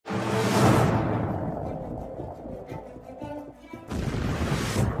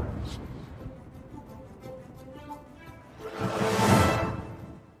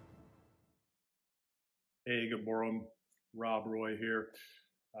Gaborum, Rob Roy here,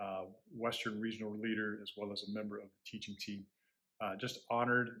 Western Regional Leader, as well as a member of the teaching team. Just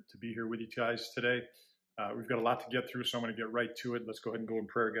honored to be here with you guys today. We've got a lot to get through, so I'm going to get right to it. Let's go ahead and go in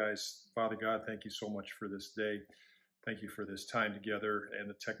prayer, guys. Father God, thank you so much for this day. Thank you for this time together and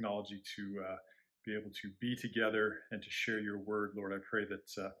the technology to be able to be together and to share your word. Lord, I pray that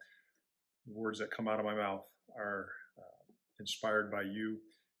the words that come out of my mouth are inspired by you,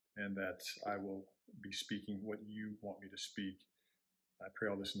 and that I will be speaking what you want me to speak. I pray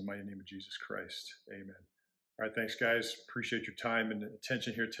all this in the mighty name of Jesus Christ. Amen. All right, thanks, guys. Appreciate your time and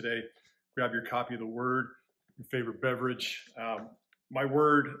attention here today. Grab your copy of the Word, your favorite beverage. My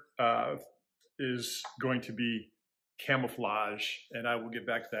word is going to be camouflage, and I will get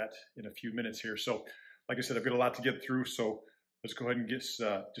back to that in a few minutes here. So, like I said, I've got a lot to get through, so let's go ahead and just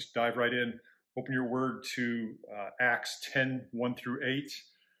dive right in. Open your Word to Acts 10, 1 through 8.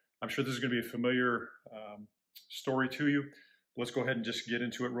 I'm sure this is going to be a familiar story to you. Let's go ahead and just get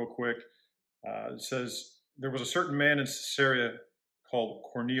into it real quick. It says, there was a certain man in Caesarea called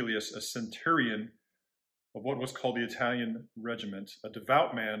Cornelius, a centurion of what was called the Italian regiment, a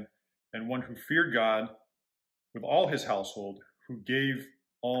devout man and one who feared God with all his household, who gave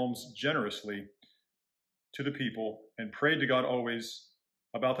alms generously to the people and prayed to God always.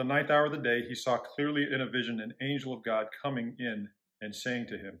 About the 9th hour of the day, he saw clearly in a vision an angel of God coming in and saying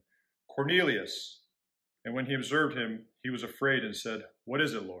to him, Cornelius. And when he observed him, he was afraid and said, What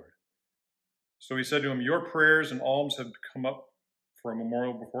is it, Lord? So he said to him, Your prayers and alms have come up for a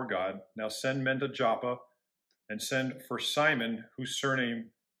memorial before God. Now send men to Joppa and send for Simon, whose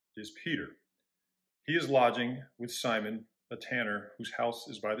surname is Peter. He is lodging with Simon, a tanner, whose house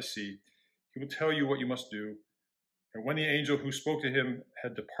is by the sea. He will tell you what you must do. And when the angel who spoke to him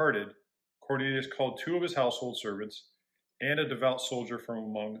had departed, Cornelius called 2 of his household servants and a devout soldier from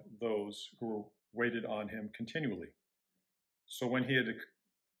among those who waited on him continually. So when he had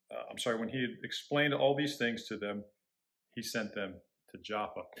explained all these things to them, he sent them to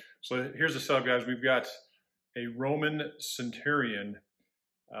Joppa. So here's the setup, guys. We've got a Roman centurion,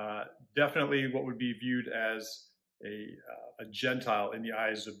 definitely what would be viewed as a Gentile in the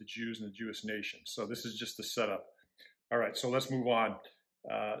eyes of the Jews and the Jewish nation. So this is just the setup. All right, so let's move on.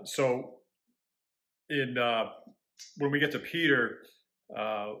 When we get to Peter,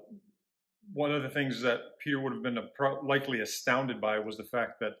 one of the things that Peter would have been likely astounded by was the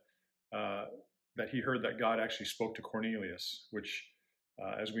fact that he heard that God actually spoke to Cornelius, which,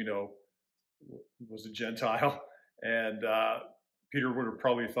 as we know, was a Gentile, and Peter would have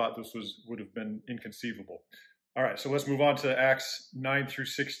probably thought this would have been inconceivable. All right, so let's move on to Acts 9 through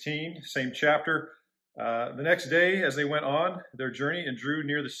 16, same chapter. The next day, as they went on their journey and drew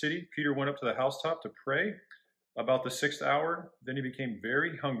near the city, Peter went up to the housetop to pray about the 6th hour. Then he became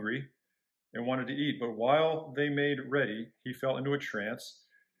very hungry and wanted to eat. But while they made ready, he fell into a trance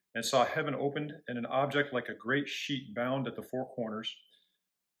and saw heaven opened and an object like a great sheet bound at the 4 corners,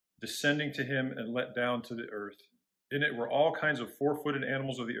 descending to him and let down to the earth. In it were all kinds of 4-footed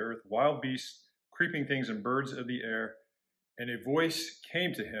animals of the earth, wild beasts, creeping things, and birds of the air. And a voice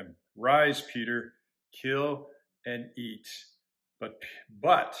came to him, Rise, Peter, kill and eat. But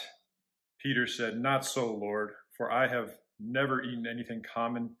Peter said, Not so, Lord, for I have never eaten anything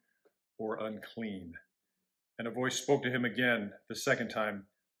common or unclean. And a voice spoke to him again the second time,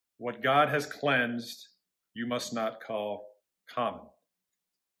 What God has cleansed, you must not call common.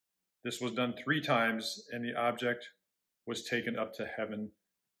 This was done 3 times, and the object was taken up to heaven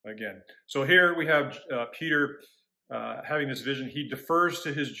again. So here we have Peter having this vision. He defers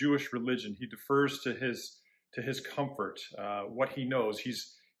to his Jewish religion. He defers to his comfort, what he knows.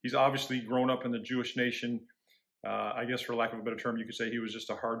 He's obviously grown up in the Jewish nation. I guess, for lack of a better term, you could say he was just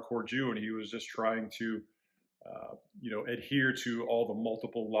a hardcore Jew, and he was just trying to, adhere to all the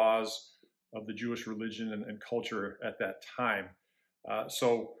multiple laws of the Jewish religion and culture at that time.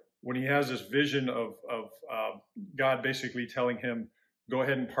 So when he has this vision of God basically telling him, go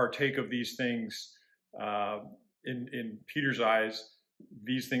ahead and partake of these things, in Peter's eyes,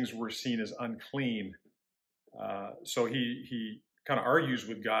 these things were seen as unclean. So he kind of argues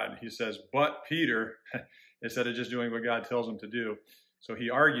with God. He says, but Peter, instead of just doing what God tells him to do. So he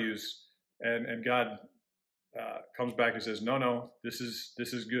argues, and God comes back and says, no, this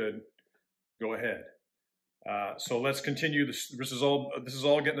is good. Go ahead. So let's continue. This is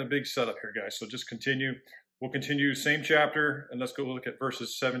all getting a big setup here, guys. So just continue. We'll continue same chapter, and let's go look at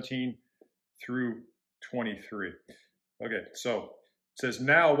verses 17 through 23. Okay, so it says,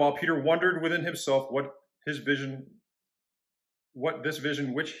 Now while Peter wondered within himself what this vision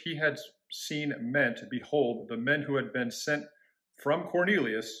which he had seen meant, behold, the men who had been sent from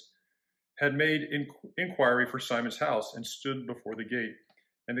Cornelius had made inquiry for Simon's house and stood before the gate.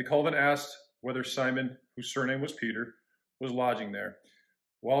 And they called and asked whether Simon, whose surname was Peter, was lodging there.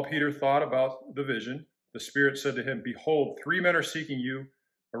 While Peter thought about the vision, the Spirit said to him, "Behold, 3 men are seeking you.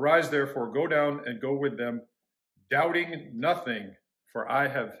 Arise, therefore, go down and go with them, doubting nothing, for I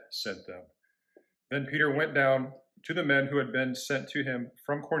have sent them." Then Peter went down to the men who had been sent to him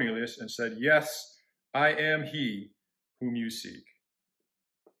from Cornelius and said, "Yes, I am he whom you seek.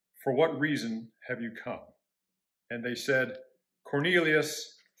 For what reason have you come?" And they said,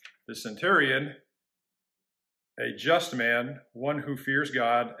 "Cornelius, the centurion, a just man, one who fears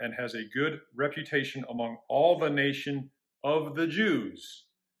God and has a good reputation among all the nation of the Jews,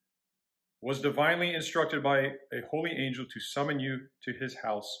 was divinely instructed by a holy angel to summon you to his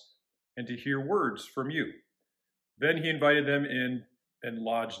house and to hear words from you." Then he invited them in and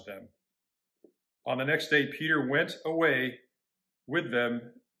lodged them. On the next day, Peter went away with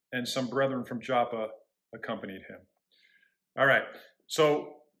them, and some brethren from Joppa accompanied him. All right,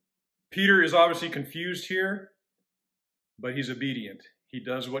 so Peter is obviously confused here, but he's obedient. He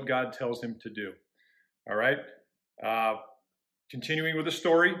does what God tells him to do. All right, continuing with the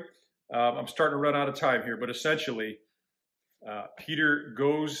story, I'm starting to run out of time here, but essentially, Peter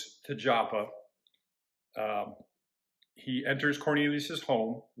goes to Joppa. He enters Cornelius'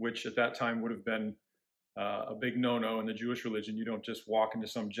 home, which at that time would have been a big no-no in the Jewish religion. You don't just walk into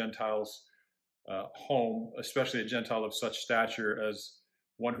some Gentile's home, especially a Gentile of such stature as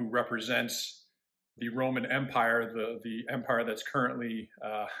one who represents the Roman Empire, the empire that's currently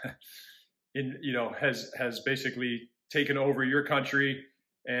has basically taken over your country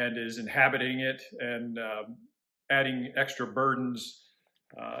and is inhabiting it and adding extra burdens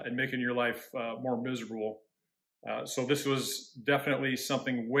and making your life more miserable. So this was definitely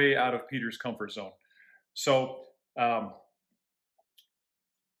something way out of Peter's comfort zone. So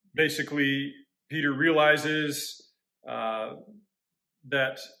basically, Peter realizes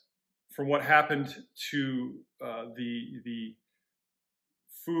that from what happened to the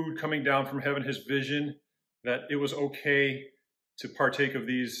food coming down from heaven, his vision, that it was okay to partake of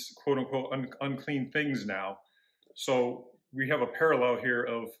these quote-unquote unclean things now. So we have a parallel here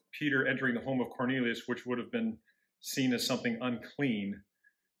of Peter entering the home of Cornelius, which would have been seen as something unclean,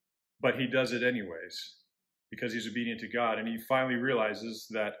 but he does it anyways because he's obedient to God. And he finally realizes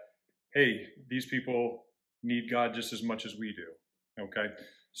that, hey, these people need God just as much as we do, okay?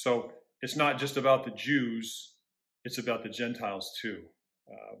 So it's not just about the Jews, it's about the Gentiles too.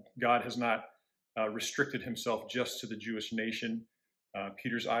 God has not restricted himself just to the Jewish nation.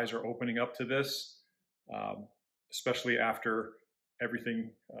 Peter's eyes are opening up to this, especially after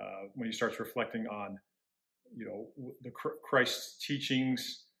everything, when he starts reflecting on, the Christ's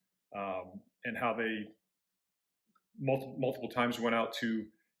teachings and how they multiple times went out to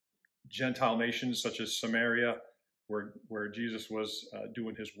Gentile nations such as Samaria, where Jesus was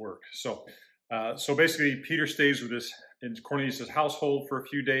doing his work. So basically, Peter stays with in Cornelius' household for a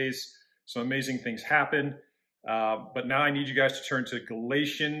few days. Some amazing things happen. But now I need you guys to turn to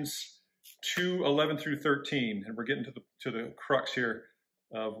Galatians 2:11 through 13, and we're getting to the crux here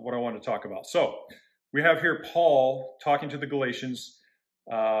of what I want to talk about. So we have here Paul talking to the Galatians.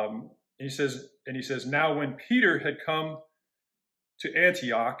 He says, "Now when Peter had come to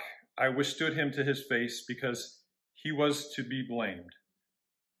Antioch, I withstood him to his face because he was to be blamed.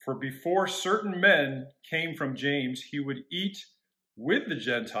 For before certain men came from James, he would eat with the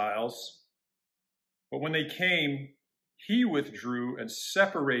Gentiles. But when they came, he withdrew and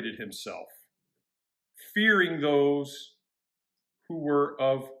separated himself, fearing those who were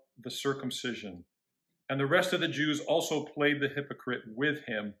of the circumcision. And the rest of the Jews also played the hypocrite with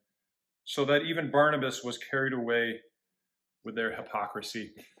him, so that even Barnabas was carried away with their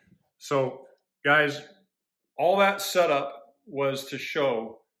hypocrisy." So, guys, all that setup was to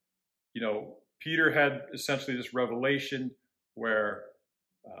show, Peter had essentially this revelation where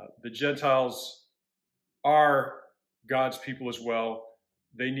the Gentiles are God's people as well.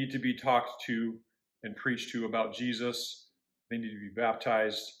 They need to be talked to and preached to about Jesus. They need to be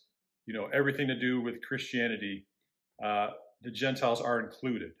baptized. Everything to do with Christianity, the Gentiles are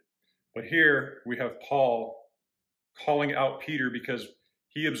included. But here we have Paul calling out Peter because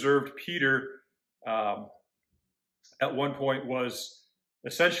he observed Peter at one point was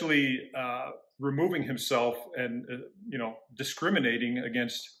essentially removing himself and, discriminating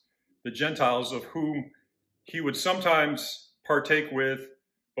against the Gentiles, of whom he would sometimes partake with,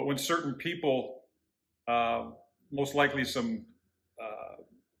 but when certain people, most likely some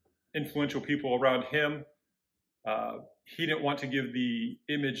influential people around him, he didn't want to give the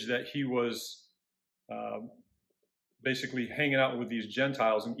image that he was basically hanging out with these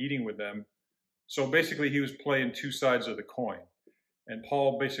Gentiles and eating with them. So basically, he was playing two sides of the coin. And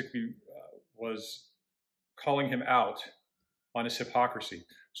Paul basically was calling him out on his hypocrisy.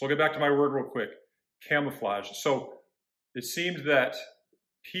 So I'll get back to my word real quick, camouflage. So it seemed that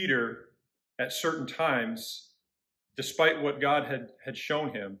Peter, at certain times, despite what God had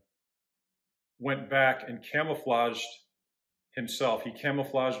shown him, went back and camouflaged himself. He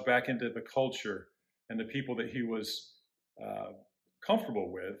camouflaged back into the culture and the people that he was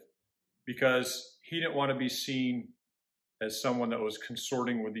comfortable with, because he didn't want to be seen as someone that was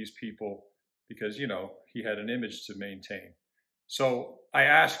consorting with these people, because, you know, he had an image to maintain. So I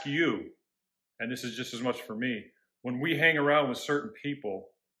ask you, and this is just as much for me, when we hang around with certain people,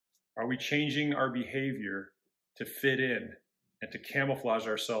 are we changing our behavior to fit in and to camouflage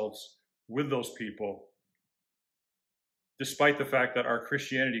ourselves with those people, despite the fact that our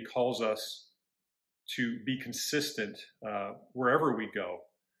Christianity calls us to be consistent wherever we go?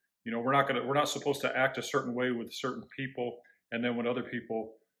 You know, we're not supposed to act a certain way with certain people, and then with other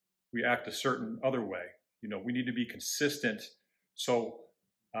people, we act a certain other way. You know, we need to be consistent. So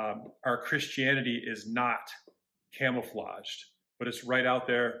our Christianity is not camouflaged, but it's right out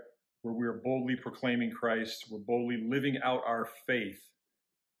there where we are boldly proclaiming Christ. We're boldly living out our faith,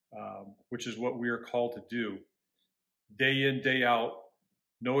 which is what we are called to do, day in, day out,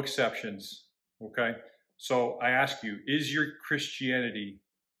 no exceptions. Okay? So I ask you, is your Christianity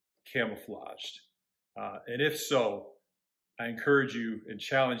camouflaged? And if so, I encourage you and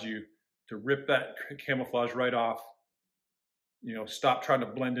challenge you to rip that camouflage right off. You know, stop trying to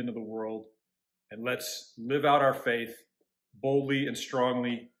blend into the world, and let's live out our faith boldly and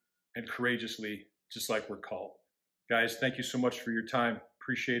strongly and courageously, just like we're called. Guys, thank you so much for your time.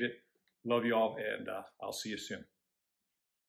 Appreciate it. Love you all, and I'll see you soon.